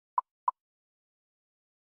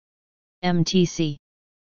MTC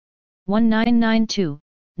 1992,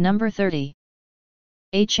 number 30.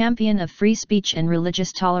 A champion of free speech and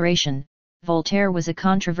religious toleration, Voltaire was a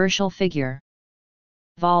controversial figure.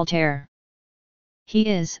 Voltaire. He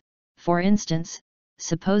is, for instance,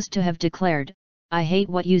 supposed to have declared, "I hate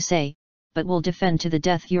what you say, but will defend to the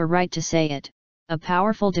death your right to say it," a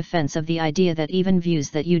powerful defense of the idea that even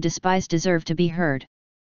views that you despise deserve to be heard.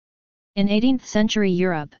 In 18th century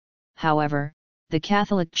Europe, however, the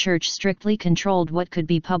Catholic Church strictly controlled what could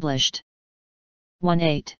be published.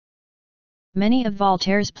 18. Many of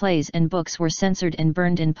Voltaire's plays and books were censored and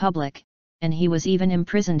burned in public, and he was even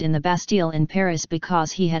imprisoned in the Bastille in Paris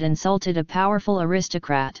because he had insulted a powerful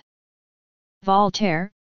aristocrat.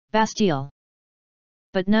 Voltaire, Bastille.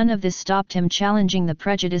 But none of this stopped him challenging the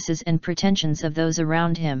prejudices and pretensions of those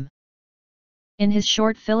around him. In his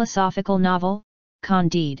short philosophical novel,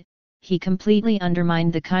 Candide, he completely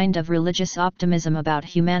undermined the kind of religious optimism about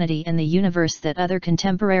humanity and the universe that other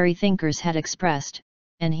contemporary thinkers had expressed,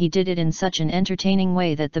 and he did it in such an entertaining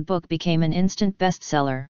way that the book became an instant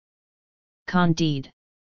bestseller. Candide.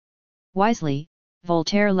 Wisely,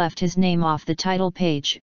 Voltaire left his name off the title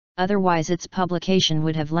page, otherwise its publication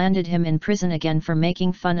would have landed him in prison again for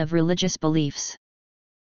making fun of religious beliefs.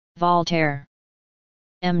 Voltaire.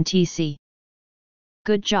 MTC.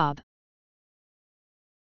 Good job.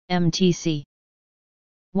 MTC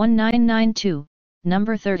 1992,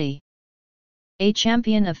 number 30. A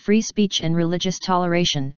champion of free speech and religious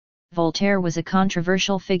toleration, Voltaire was a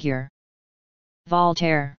controversial figure.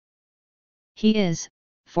 Voltaire. He is,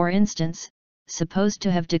 for instance, supposed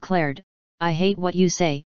to have declared, "I hate what you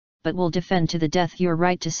say, but will defend to the death your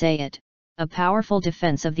right to say it," a powerful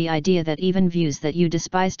defense of the idea that even views that you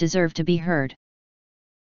despise deserve to be heard.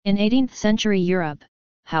 In 18th century Europe,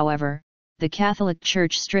 however, the Catholic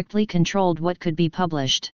Church strictly controlled what could be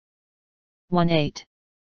published. 18.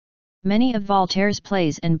 Many of Voltaire's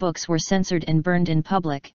plays and books were censored and burned in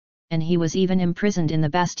public, and he was even imprisoned in the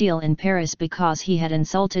Bastille in Paris because he had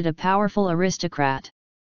insulted a powerful aristocrat.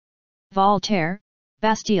 Voltaire,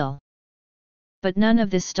 Bastille. But none of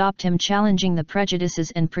this stopped him challenging the prejudices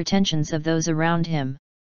and pretensions of those around him.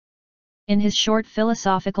 In his short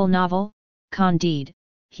philosophical novel, Candide,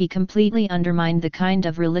 he completely undermined the kind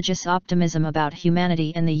of religious optimism about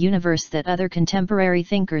humanity and the universe that other contemporary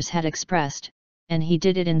thinkers had expressed, and he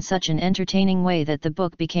did it in such an entertaining way that the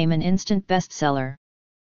book became an instant bestseller.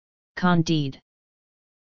 Candide.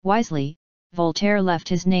 Wisely, Voltaire left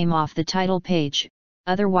his name off the title page,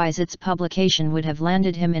 otherwise its publication would have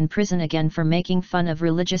landed him in prison again for making fun of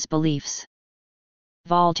religious beliefs.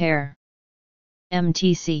 Voltaire.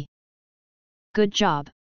 MTC. Good job.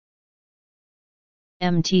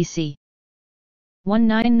 MTC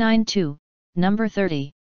 1992, number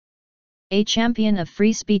 30. A champion of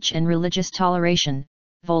free speech and religious toleration,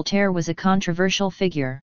 Voltaire was a controversial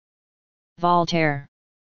figure. Voltaire.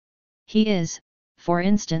 He is, for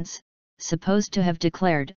instance, supposed to have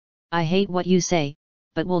declared, "I hate what you say,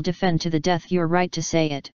 but will defend to the death your right to say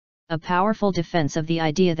it," a powerful defense of the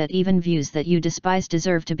idea that even views that you despise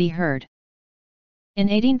deserve to be heard. In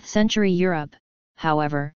 18th century Europe,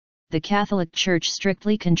 however, the Catholic Church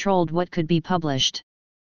strictly controlled what could be published.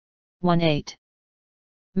 18.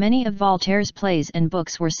 Many of Voltaire's plays and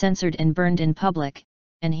books were censored and burned in public,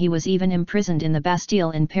 and he was even imprisoned in the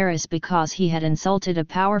Bastille in Paris because he had insulted a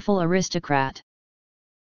powerful aristocrat.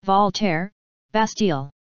 Voltaire, Bastille.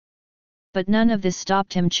 But none of this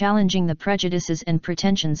stopped him challenging the prejudices and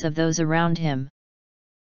pretensions of those around him.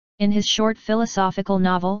 In his short philosophical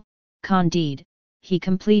novel, Candide, he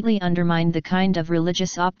completely undermined the kind of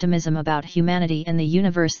religious optimism about humanity and the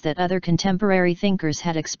universe that other contemporary thinkers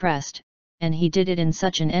had expressed, and he did it in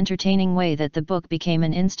such an entertaining way that the book became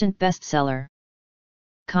an instant bestseller.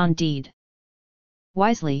 Candide.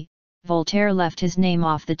 Wisely, Voltaire left his name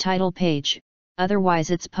off the title page, otherwise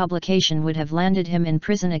its publication would have landed him in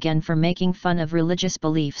prison again for making fun of religious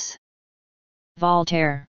beliefs.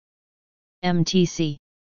 Voltaire. MTC.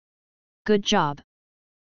 Good job.